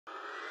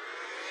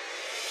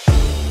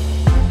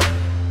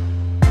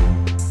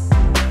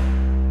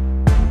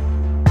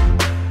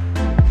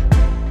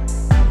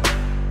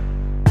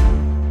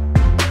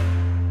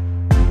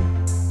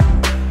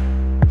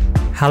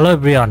Hello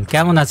everyone,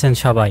 কেমন আছেন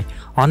সবাই?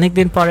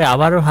 অনেকদিন পরে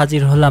আবারও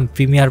হাজির হলাম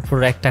প্রিমিয়ার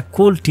প্রোর একটা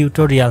কুল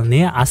টিউটোরিয়াল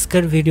নিয়ে।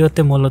 আজকের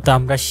ভিডিওতে মূলত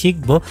আমরা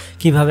শিখব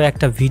কিভাবে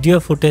একটা ভিডিও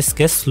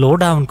ফুটেজকে স্লো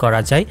ডাউন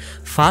করা যায়,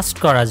 ফাস্ট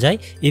করা যায়,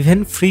 ইভেন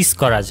ফ্রিজ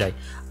করা যায়।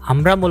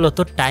 আমরা মূলত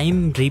টাইম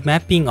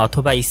রিম্যাপিং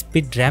অথবা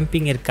স্পিড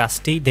র্যাম্পিং এর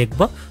কাজটি দেখব।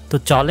 তো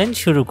চলেন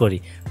শুরু করি।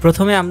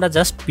 প্রথমে আমরা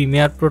জাস্ট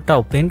প্রিমিয়ার প্রোটা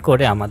ওপেন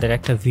করে আমাদের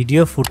একটা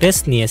ভিডিও ফুটেজ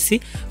নিয়েছি।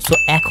 সো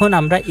এখন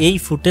আমরা এই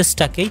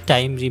ফুটেজটাকেই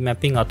টাইম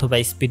রিম্যাপিং অথবা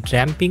স্পিড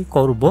র্যাম্পিং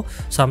করব।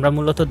 সো আমরা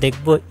মূলত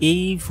দেখব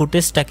এই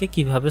ফুটেজটাকে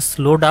কিভাবে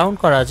স্লো ডাউন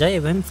করা যায়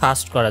এবং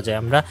ফাস্ট করা যায়।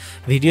 আমরা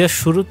ভিডিওর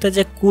শুরুতে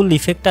যে কুল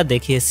ইফেক্টটা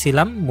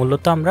দেখিয়েছিলাম,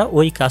 মূলত আমরা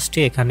ওই কাজটি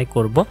এখানে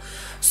করব।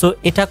 সো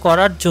এটা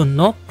করার জন্য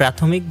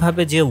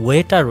প্রাথমিকভাবে যে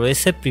ওয়েটা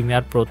রয়েছে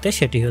প্রিমিয়ার প্রোতে,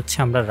 সেটি হচ্ছে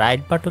আমরা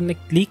রাইট বাটনে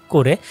ক্লিক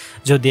করে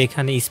যদি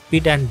এখানে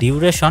স্পিড অ্যান্ড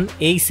ডিউরেশন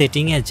এই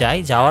সেটিংয়ে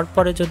যাওয়ার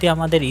পরে যদি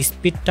আমাদের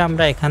স্পিডটা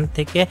আমরা এখান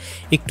থেকে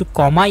একটু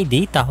কমাই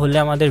দিই, তাহলে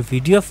আমাদের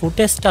ভিডিও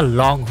ফুটেজটা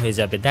লং হয়ে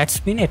যাবে। দ্যাটস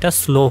মিন এটা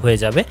স্লো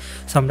হয়ে যাবে।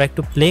 সো আমরা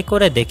একটু প্লে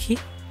করে দেখি।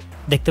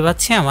 দেখতে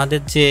পাচ্ছি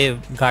আমাদের যে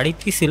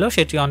গাড়িটি ছিল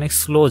সেটি অনেক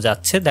স্লো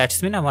যাচ্ছে। দ্যাটস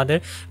মিন আমাদের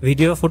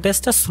ভিডিও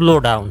ফুটেজটা স্লো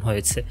ডাউন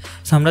হয়েছে।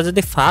 সো আমরা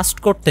যদি ফাস্ট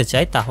করতে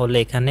চাই তাহলে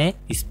এখানে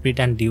স্পিড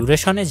অ্যান্ড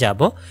ডিউরেশনে যাব।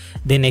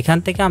 দেন এখান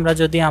থেকে আমরা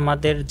যদি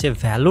আমাদের যে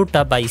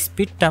ভ্যালুটা বা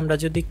স্পিডটা আমরা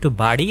যদি একটু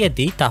বাড়িয়ে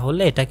দিই,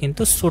 তাহলে এটা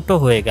কিন্তু ছোট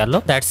হয়ে গেল।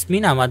 দ্যাটস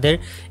মিন আমাদের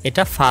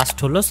এটা ফাস্ট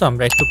হলো। সো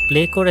আমরা একটু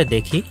প্লে করে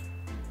দেখি।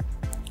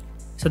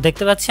 সো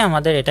দেখতে পাচ্ছি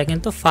আমাদের এটা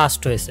কিন্তু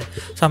ফাস্ট হয়েছে।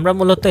 সো আমরা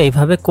মূলত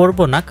এইভাবে করব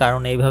না,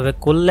 কারণ এইভাবে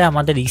করলে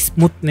আমাদের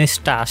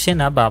স্মুথনেসটা আসে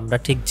না, বা আমরা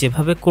ঠিক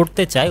যেভাবে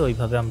করতে চাই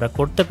ওইভাবে আমরা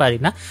করতে পারি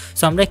না।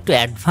 সো আমরা একটু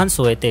অ্যাডভান্স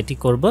ওয়েতে এটি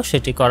করব।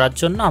 সেটি করার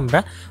জন্য আমরা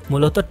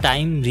মূলত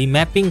টাইম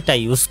রিম্যাপিংটা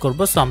ইউজ করব।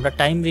 সো আমরা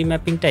টাইম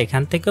রিম্যাপিংটা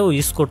এখান থেকেও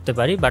ইউজ করতে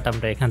পারি, বাট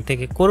আমরা এখান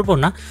থেকে করব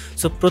না।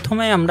 সো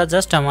প্রথমে আমরা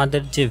জাস্ট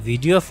আমাদের যে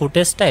ভিডিও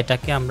ফুটেজটা,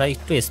 এটাকে আমরা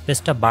একটু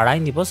স্পেসটা বাড়াই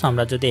নিব। সো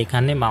আমরা যদি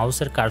এখানে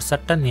মাউসের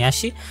কার্সারটা নিয়ে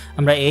আসি,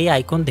 আমরা এই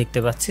আইকন দেখতে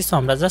পাচ্ছি। সো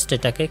আমরা জাস্ট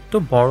এটাকে একটু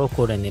বড়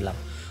করে নিলাম।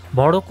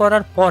 বড়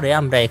করার পরে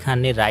আমরা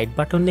এখানে রাইট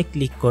বাটনে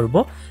ক্লিক করব।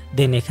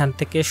 দেন এখান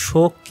থেকে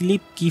শো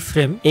ক্লিপ কি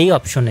ফ্রেম এই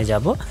অপশনে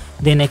যাব।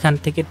 দেন এখান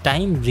থেকে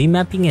টাইম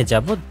রিম্যাপিংয়ে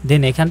যাব।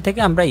 দেন এখান থেকে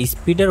আমরা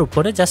স্পিডের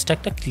উপরে জাস্ট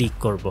একটা ক্লিক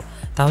করব।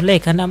 তাহলে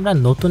এখানে আমরা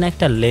নতুন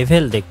একটা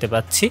লেভেল দেখতে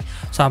পাচ্ছি।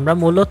 সো আমরা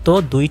মূলত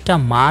দুইটা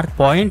মার্ক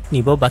পয়েন্ট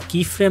নিব বা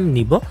কি ফ্রেম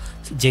নিব,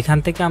 যেখান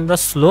থেকে আমরা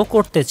স্লো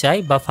করতে চাই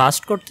বা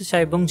ফাস্ট করতে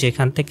চাই, এবং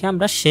যেখান থেকে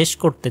আমরা শেষ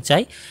করতে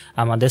চাই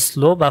আমাদের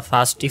স্লো বা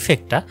ফাস্ট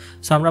ইফেক্টটা।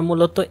 সো আমরা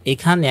মূলত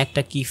এখানে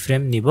একটা কি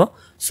ফ্রেম নিব।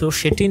 সো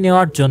সেটি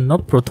নেওয়ার জন্য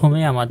প্রথমে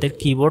আমাদের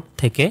কিবোর্ড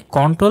থেকে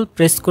কন্ট্রোল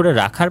প্রেস করে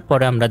রাখার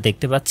পরে আমরা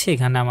দেখতে পাচ্ছি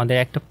এখানে আমাদের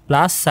একটা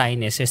প্লাস সাইন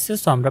এসেছে।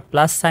 সো আমরা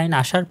প্লাস সাইন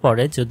আসার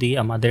পরে যদি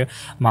আমাদের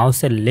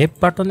মাউসের লেফট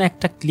বাটনে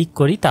একটা ক্লিক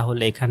করি,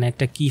 তাহলে এখানে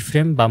একটা কি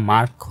ফ্রেম বা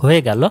মার্ক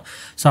হয়ে গেল।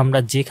 সো আমরা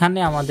যেখানে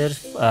আমাদের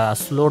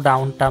স্লো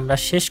ডাউনটা আমরা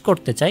শেষ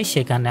করতে চাই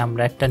সেখানে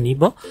আমরা একটা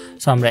নিব।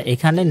 সো আমরা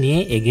এখানে নিয়ে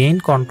এগেইন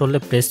কন্ট্রোলে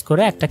প্রেস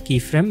করে একটা কি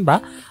ফ্রেম বা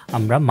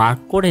আমরা মার্ক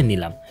করে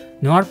নিলাম।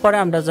 নেওয়ার পরে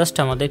আমরা জাস্ট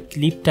আমাদের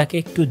ক্লিপটাকে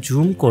একটু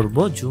জুম করব।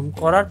 জুম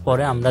করার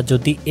পরে আমরা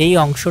যদি এই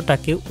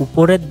অংশটাকে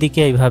উপরের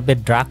দিকে এইভাবে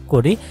ড্র্যাগ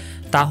করি,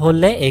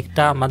 তাহলে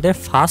এটা আমাদের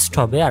ফাস্ট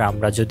হবে। আর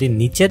আমরা যদি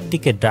নিচের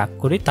দিকে ড্র্যাগ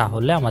করি,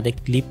 তাহলে আমাদের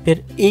ক্লিপের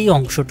এই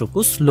অংশটুকু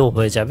স্লো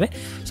হয়ে যাবে।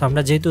 সো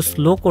আমরা যেহেতু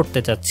স্লো করতে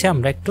চাচ্ছি,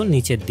 আমরা একটু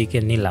নিচের দিকে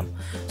নিলাম।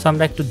 সো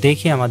আমরা একটু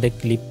দেখি আমাদের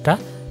ক্লিপটা।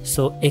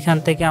 সো এখান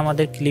থেকে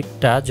আমাদের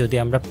ক্লিপটা যদি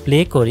আমরা প্লে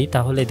করি,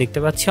 তাহলে দেখতে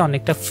পাচ্ছি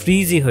অনেকটা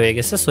ফ্রিজি হয়ে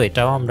গেছে। সো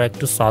এটাও আমরা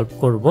একটু সলভ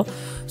করব।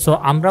 সো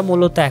আমরা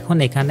মূলত এখন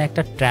এখানে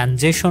একটা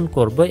ট্রানজিশন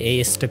করব এই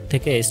স্টেপ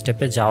থেকে এই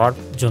স্টেপে যাওয়ার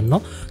জন্য।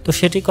 তো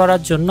সেটি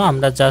করার জন্য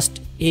আমরা জাস্ট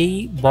এই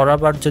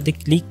বরাবর যদি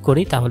ক্লিক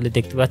করি, তাহলে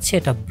দেখতে পাচ্ছি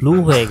এটা ব্লু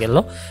হয়ে গেল।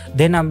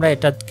 দেন আমরা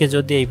এটাকে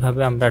যদি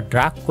এইভাবে আমরা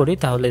ড্র্যাগ করি,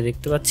 তাহলে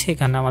দেখতে পাচ্ছি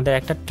এখানে আমাদের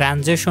একটা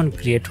ট্রানজিশন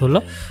ক্রিয়েট হলো।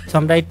 সো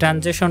আমরা এই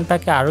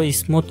ট্রানজিশনটাকে আরও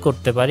স্মুথ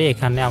করতে পারি।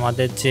 এখানে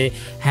আমাদের যে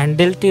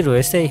হ্যান্ডেলটি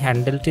রয়েছে, এই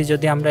হ্যান্ডেলটি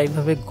যদি আমরা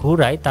এইভাবে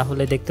ঘুরাই,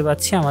 তাহলে দেখতে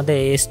পাচ্ছি আমাদের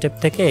এই স্টেপ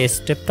থেকে এই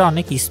স্টেপটা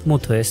অনেক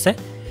স্মুথ হয়েছে।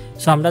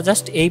 সো আমরা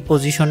জাস্ট এই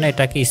পজিশনে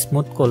এটাকে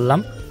স্মুথ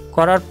করলাম।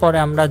 করার পরে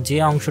আমরা যে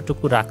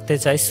অংশটুকু রাখতে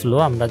চাই স্লো,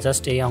 আমরা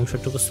জাস্ট এই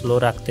অংশটুকু স্লো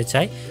রাখতে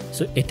চাই।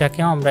 সো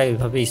এটাকেও আমরা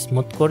এইভাবে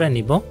স্মুথ করে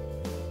নিব।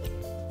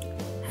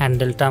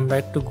 হ্যান্ডেলটা আমরা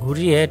একটু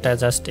ঘুরিয়ে এটা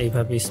জাস্ট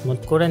এইভাবে স্মুথ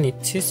করে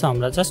নিচ্ছি। সো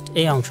আমরা জাস্ট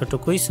এই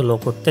অংশটুকুই স্লো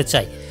করতে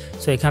চাই।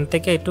 সো এখান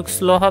থেকে একটু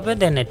স্লো হবে,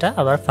 দেন এটা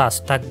আবার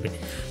ফাস্ট থাকবে।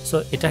 সো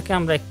এটাকে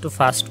আমরা একটু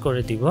ফাস্ট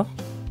করে দিব।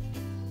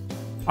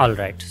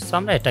 অলরাইট, সো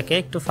আমরা এটাকে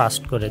একটু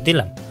ফাস্ট করে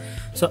দিলাম।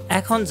 সো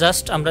এখন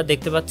জাস্ট আমরা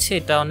দেখতে পাচ্ছি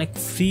এটা অনেক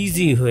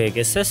ফ্রিজি হয়ে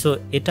গেছে। সো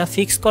এটা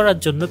ফিক্স করার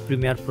জন্য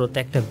প্রিমিয়ার প্রোতে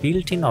একটা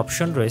বিল্ট ইন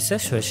অপশন রয়েছে।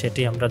 সো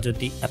সেটি আমরা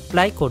যদি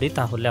অ্যাপ্লাই করি,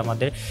 তাহলে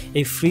আমাদের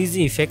এই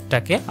ফ্রিজি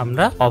ইফেক্টটাকে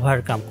আমরা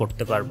ওভারকাম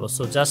করতে পারবো।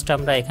 সো জাস্ট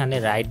আমরা এখানে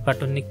রাইট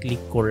বাটনে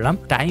ক্লিক করলাম,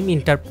 টাইম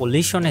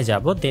ইন্টারপোলেশনে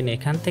যাব। দেন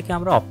এখান থেকে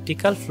আমরা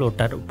অপটিক্যাল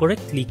ফ্লোটার উপরে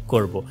ক্লিক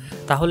করব।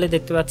 তাহলে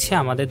দেখতে পাচ্ছি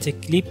আমাদের যে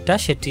ক্লিপটা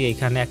সেটি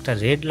এখানে একটা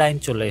রেড লাইন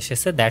চলে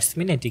এসেছে। দ্যাটস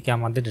মিন এটিকে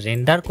আমাদের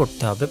রেন্ডার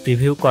করতে হবে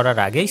প্রিভিউ করার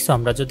আগেই। সো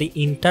আমরা যদি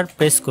ইন্টার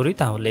প্রেস করি,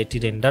 তাহলে এটি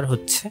রেন্ডার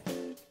হচ্ছে।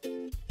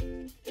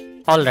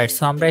 অলরাইট,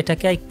 সো আমরা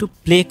এটাকে একটু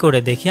প্লে করে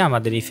দেখি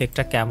আমাদের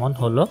ইফেক্টটা কেমন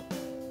হলো।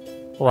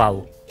 ওয়াও,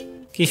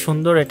 কি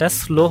সুন্দর এটা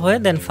স্লো হয়ে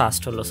দেন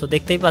ফাস্ট হলো। সো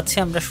দেখতেই পাচ্ছি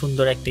আমরা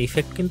সুন্দর একটা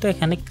ইফেক্ট কিন্তু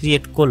এখানে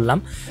ক্রিয়েট করলাম।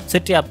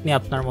 সেটি আপনি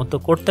আপনার মতো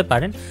করতে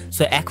পারেন।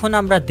 সো এখন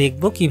আমরা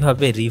দেখব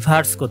কিভাবে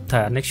রিভার্স করতে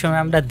হয়। অনেক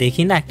সময় আমরা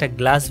দেখি না একটা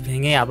গ্লাস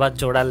ভেঙে আবার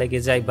জোড়া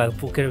লেগে যায় বা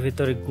বুকের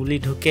ভিতরে গুলি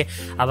ঢুকে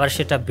আবার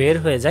সেটা বের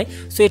হয়ে যায়।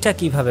 সো এটা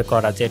কিভাবে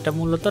করা যায়, এটা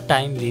মূলত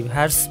টাইম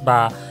রিভার্স বা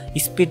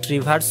স্পিড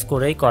রিভার্স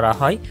করেই করা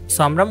হয়। সো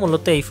আমরা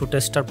মূলত এই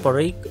ফুটেজটার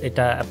পরেই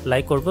এটা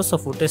অ্যাপ্লাই করব। সো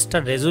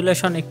ফুটেজটার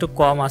রেজুলেশন একটু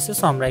কম আছে,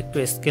 সো আমরা একটু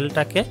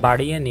স্কেলটাকে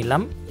বাড়িয়ে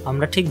নিলাম।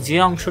 আমরা ঠিক যে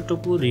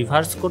অংশটুকু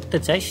রিভার্স করতে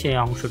চাই সেই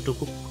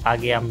অংশটুকু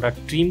আগে আমরা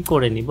ট্রিম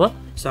করে নিব।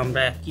 সো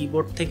আমরা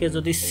কিবোর্ড থেকে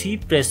যদি সি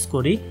প্রেস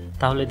করি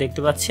তাহলে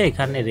দেখতে পাচ্ছি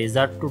এখানে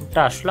রেজার টুলটা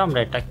আসলো। আমরা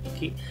এটা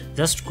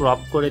জাস্ট ক্রপ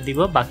করে দিব,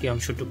 বাকি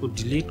অংশটুকু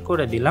ডিলিট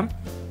করে দিলাম।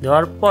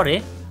 দেওয়ার পরে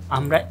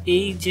আমরা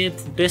এই যে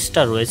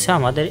ফুটেজটা রয়েছে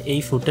আমাদের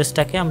এই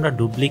ফুটেজটাকে আমরা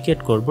ডুপ্লিকেট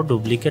করব।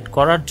 ডুপ্লিকেট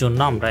করার জন্য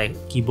আমরা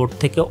কিবোর্ড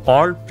থেকে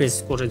অল্ট প্রেস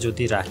করে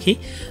যদি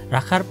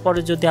রাখার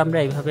পরে যদি আমরা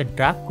এইভাবে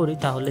ড্র্যাগ করি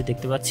তাহলে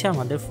দেখতে পাচ্ছি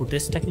আমাদের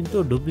ফুটেজটা কিন্তু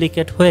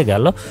ডুপ্লিকেট হয়ে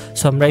গেল।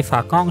 সো আমরা এই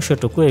ফাঁকা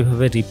অংশটুকু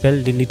এইভাবে রিপেল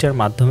ডিলিটের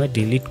মাধ্যমে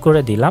ডিলিট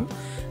করে দিলাম।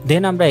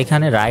 দেন আমরা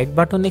এখানে রাইট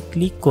বাটনে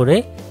ক্লিক করে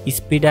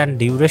স্পিড অ্যান্ড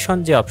ডিউরেশন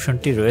যে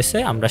অপশনটি রয়েছে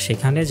আমরা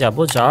সেখানে যাব।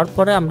 যাওয়ার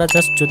পরে আমরা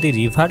জাস্ট যদি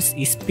রিভার্স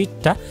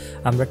স্পিডটা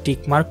আমরা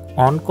টিকমার্ক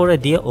অন করে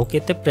দিয়ে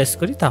ওকেতে প্রেস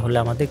করি তাহলে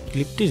আমাদের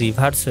ক্লিপটি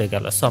রিভার্স হয়ে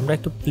গেল। সো আমরা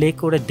একটু প্লে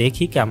করে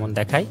দেখি কেমন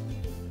দেখায়।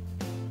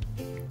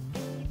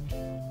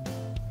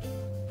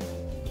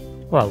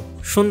 ওয়াও,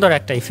 সুন্দর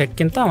একটা ইফেক্ট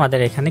কিন্তু আমাদের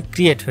এখানে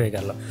ক্রিয়েট হয়ে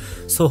গেল।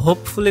 সো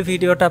হোপফুলি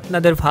ভিডিওটা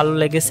আপনাদের ভালো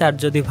লেগেছে। আর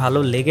যদি ভালো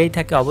লেগেই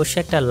থাকে অবশ্যই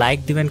একটা লাইক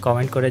দিবেন,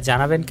 কমেন্ট করে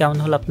জানাবেন কেমন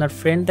হলো, আপনার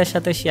ফ্রেন্ডদের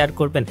সাথে শেয়ার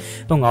করবেন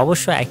এবং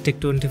অবশ্যই Active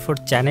 24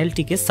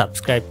 চ্যানেলটিকে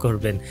সাবস্ক্রাইব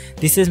করবেন।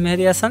 This is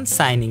Mehedi Hasan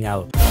signing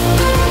out.